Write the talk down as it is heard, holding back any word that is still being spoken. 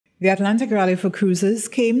The Atlantic Rally for Cruises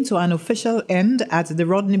came to an official end at the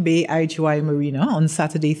Rodney Bay IGY Marina on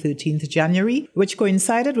Saturday, 13th January, which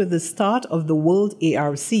coincided with the start of the World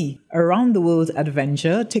ARC, a round-the-world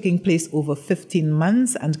adventure taking place over 15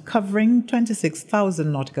 months and covering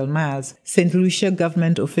 26,000 nautical miles. St. Lucia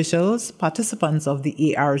government officials, participants of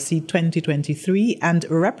the ARC 2023, and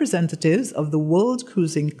representatives of the World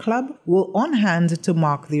Cruising Club were on hand to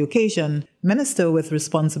mark the occasion. Minister with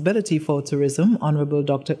responsibility for tourism, Honorable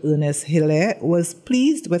Dr. Ernest Hilaire, was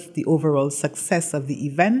pleased with the overall success of the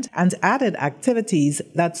event and added activities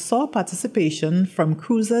that saw participation from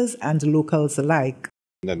cruisers and locals alike.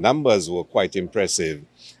 The numbers were quite impressive,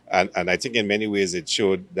 and I think in many ways it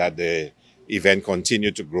showed that the event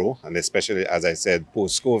continued to grow, and especially, as I said,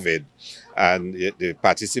 post-COVID. And the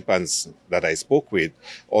participants that I spoke with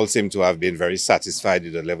all seem to have been very satisfied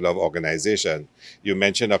with the level of organization. You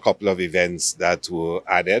mentioned a couple of events that were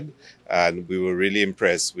added, and we were really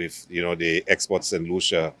impressed with, the Export St.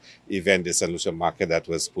 Lucia event, the St. Lucia market that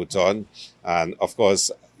was put on. And of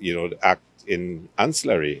course, the act in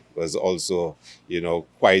ancillary was also,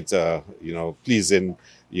 quite a, pleasing,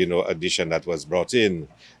 addition that was brought in.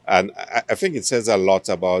 And I think it says a lot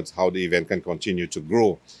about how the event can continue to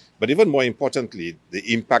grow. But even more importantly,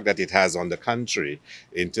 the impact that it has on the country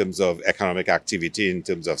in terms of economic activity, in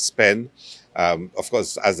terms of spend. Of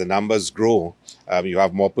course, as the numbers grow, you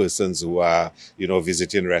have more persons who are,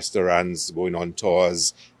 visiting restaurants, going on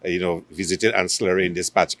tours, visiting ancillary. In this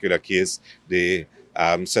particular case, the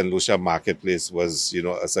St. Lucia marketplace was,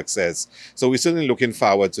 a success. So we're certainly looking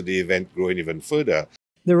forward to the event growing even further.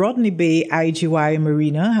 The Rodney Bay IGY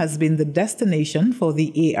Marina has been the destination for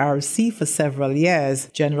the ARC for several years.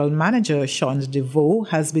 General Manager Sean DeVoe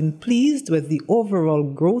has been pleased with the overall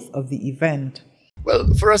growth of the event.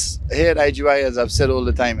 Well, for us here at IGY, as I've said all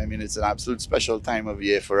the time, it's an absolute special time of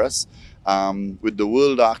year for us. With the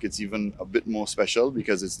World Arc, it's even a bit more special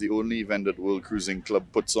because it's the only event that World Cruising Club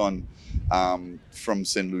puts on from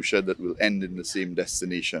St. Lucia that will end in the same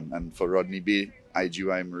destination. And for Rodney Bay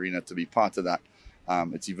IGY Marina to be part of that,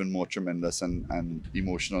 it's even more tremendous and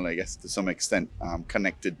emotional, I guess, to some extent,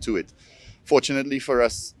 connected to it. Fortunately for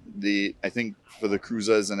us, I think for the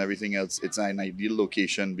cruisers and everything else, it's an ideal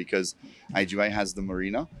location because IGY has the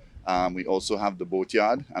marina. We also have the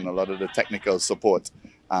boatyard and a lot of the technical support.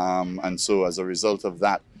 And so as a result of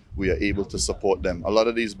that, we are able to support them. A lot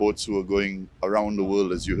of these boats who are going around the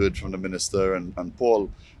world, as you heard from the Minister and Paul,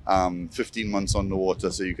 15 months on the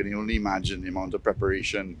water. So you can only imagine the amount of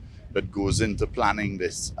preparation that goes into planning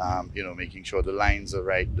this, making sure the lines are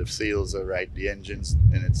right, the sails are right, the engine's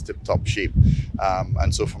in its tip-top shape.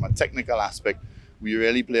 And so from a technical aspect, we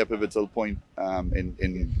really play a pivotal point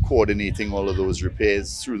in coordinating all of those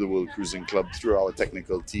repairs through the World Cruising Club, through our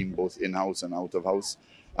technical team, both in-house and out of house.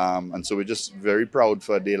 And so we're just very proud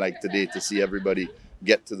for a day like today to see everybody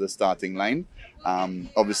get to the starting line.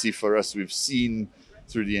 Obviously for us, we've seen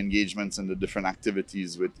through the engagements and the different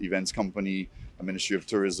activities with Events Company, the Ministry of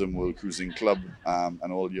Tourism, World Cruising Club,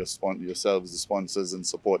 and all yourselves, the sponsors and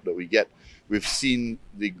support that we get. We've seen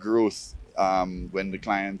the growth when the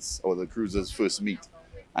clients or the cruisers first meet,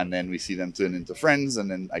 and then we see them turn into friends. And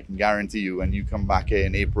then I can guarantee you, when you come back here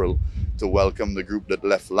in April to welcome the group that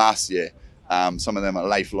left last year, some of them are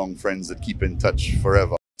lifelong friends that keep in touch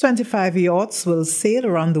forever. 25 yachts will sail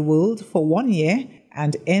around the world for 1 year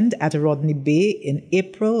and end at Rodney Bay in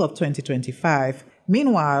April of 2025.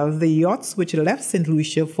 Meanwhile, the yachts which left St.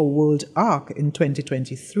 Lucia for World Arc in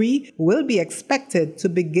 2023 will be expected to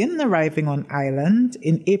begin arriving on island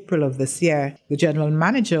in April of this year. The general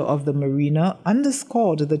manager of the marina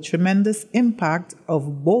underscored the tremendous impact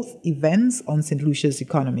of both events on St. Lucia's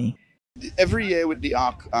economy. Every year with the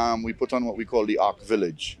Arc, we put on what we call the Arc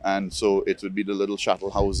Village. And so it would be the little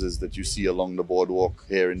shuttle houses that you see along the boardwalk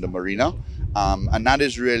here in the marina. And that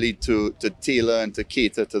is really to tailor and to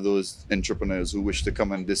cater to those entrepreneurs who wish to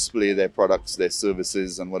come and display their products, their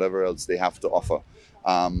services, and whatever else they have to offer.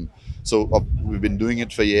 So we've been doing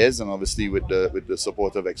it for years, and obviously with the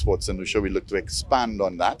support of Export St. Lucia, we look to expand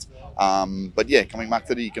on that. But yeah, coming back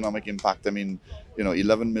to the economic impact,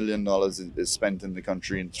 $11 million is spent in the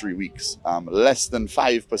country in 3 weeks. Less than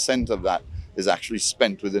 5% of that is actually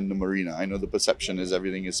spent within the marina. I know the perception is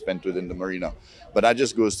everything is spent within the marina, but that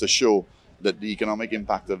just goes to show that the economic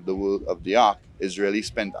impact of the Arc is really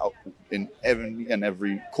spent out in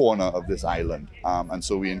every corner of this island. And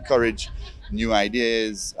so we encourage new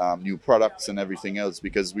ideas, new products and everything else,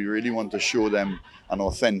 because we really want to show them an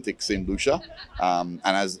authentic St. Lucia.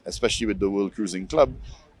 And especially with the World Cruising Club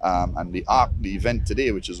and the Arc, the event today,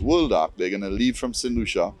 which is World Arc, they're going to leave from St.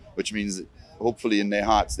 Lucia, which means hopefully in their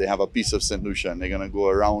hearts they have a piece of St. Lucia, and they're going to go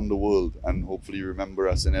around the world and hopefully remember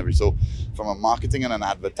us in every. So from a marketing and an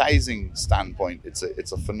advertising standpoint,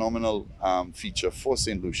 it's a phenomenal feature for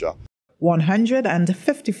St. Lucia.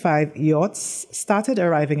 155 yachts started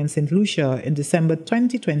arriving in St. Lucia in December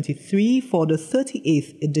 2023 for the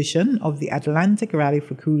 38th edition of the Atlantic Rally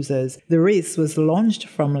for Cruisers. The race was launched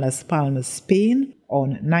from Las Palmas, Spain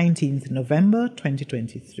on 19th November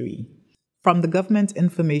 2023. From the Government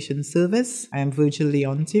Information Service, I am Virgil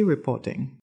Leonti reporting.